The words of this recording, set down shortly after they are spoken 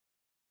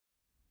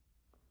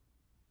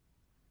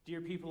Dear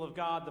people of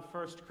God, the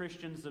first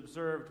Christians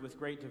observed with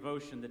great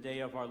devotion the day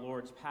of our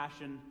Lord's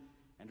Passion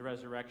and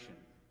Resurrection.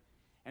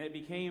 And it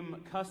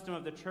became custom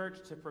of the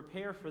church to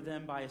prepare for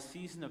them by a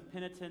season of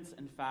penitence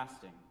and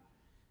fasting.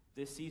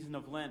 This season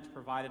of Lent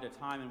provided a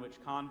time in which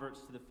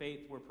converts to the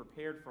faith were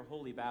prepared for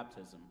holy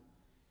baptism.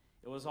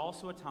 It was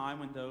also a time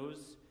when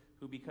those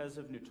who, because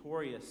of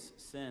notorious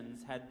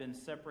sins, had been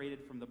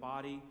separated from the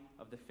body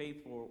of the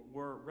faithful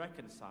were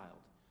reconciled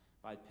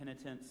by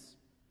penitence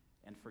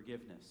and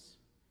forgiveness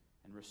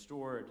and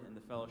restored in the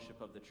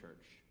fellowship of the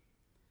church.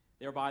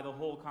 Thereby the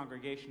whole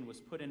congregation was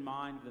put in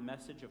mind of the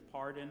message of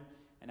pardon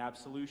and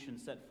absolution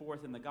set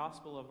forth in the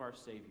gospel of our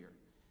Savior,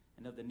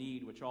 and of the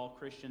need which all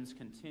Christians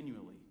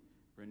continually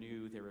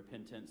renew their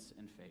repentance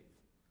and faith.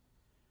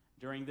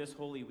 During this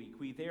Holy Week,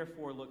 we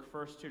therefore look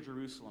first to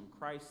Jerusalem,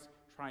 Christ's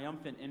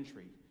triumphant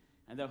entry,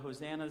 and the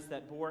hosannas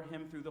that bore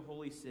him through the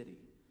holy city.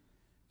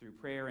 Through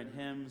prayer and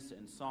hymns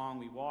and song,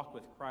 we walk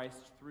with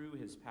Christ through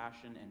his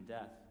passion and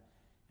death,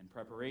 in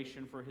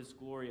preparation for his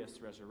glorious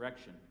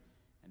resurrection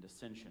and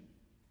ascension.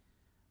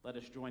 Let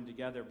us join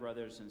together,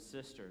 brothers and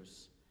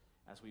sisters,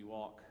 as we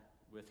walk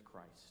with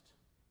Christ.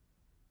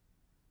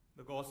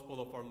 The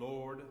Gospel of our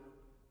Lord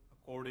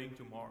according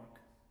to Mark.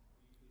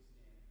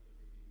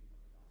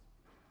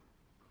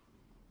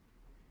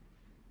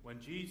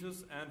 When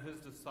Jesus and his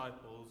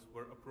disciples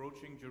were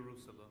approaching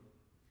Jerusalem,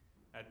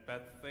 at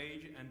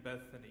Bethphage and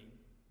Bethany,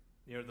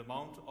 near the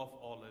Mount of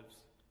Olives,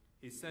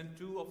 he sent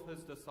 2 of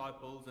his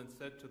disciples and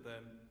said to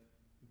them,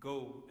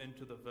 "Go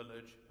into the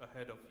village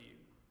ahead of you,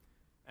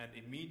 and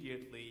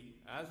immediately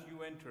as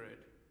you enter it,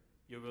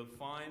 you will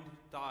find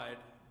tied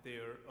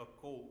there a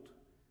colt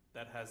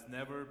that has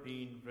never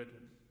been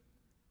ridden.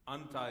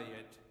 Untie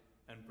it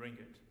and bring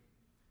it.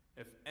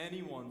 If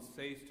anyone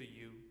says to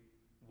you,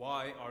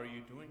 'Why are you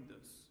doing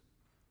this?'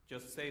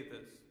 just say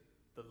this,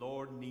 'The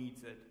Lord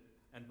needs it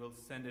and will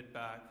send it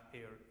back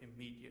here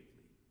immediately.'"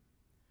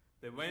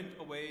 They went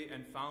away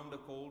and found a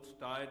colt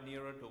tied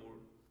near a door,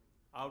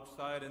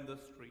 outside in the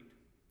street.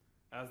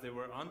 As they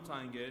were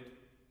untying it,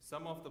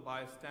 some of the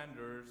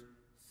bystanders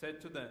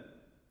said to them,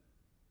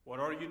 "What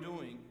are you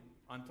doing,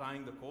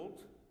 untying the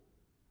colt?"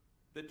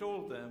 They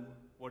told them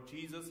what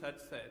Jesus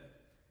had said,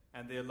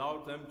 and they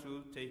allowed them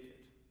to take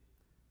it.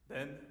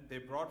 Then they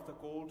brought the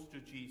colt to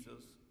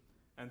Jesus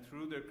and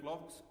threw their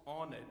cloaks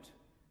on it,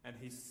 and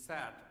he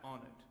sat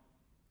on it.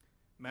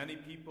 Many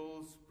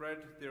people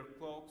spread their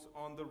cloaks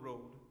on the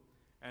road,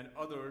 and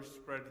others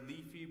spread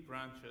leafy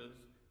branches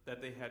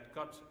that they had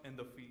cut in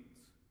the fields.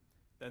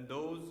 Then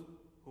those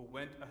who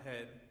went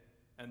ahead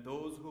and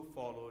those who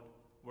followed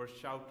were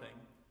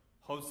shouting,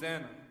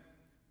 "Hosanna!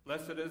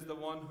 Blessed is the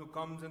one who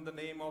comes in the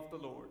name of the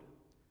Lord.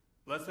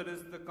 Blessed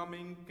is the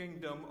coming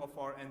kingdom of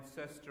our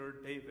ancestor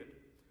David.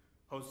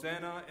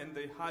 Hosanna in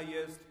the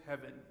highest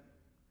heaven."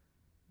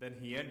 Then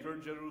he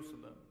entered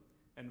Jerusalem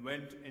and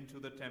went into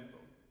the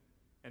temple.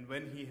 And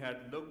when he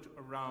had looked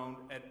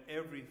around at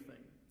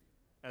everything,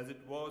 as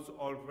it was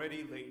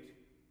already late,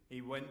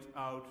 he went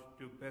out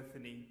to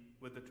Bethany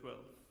with the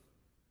 12.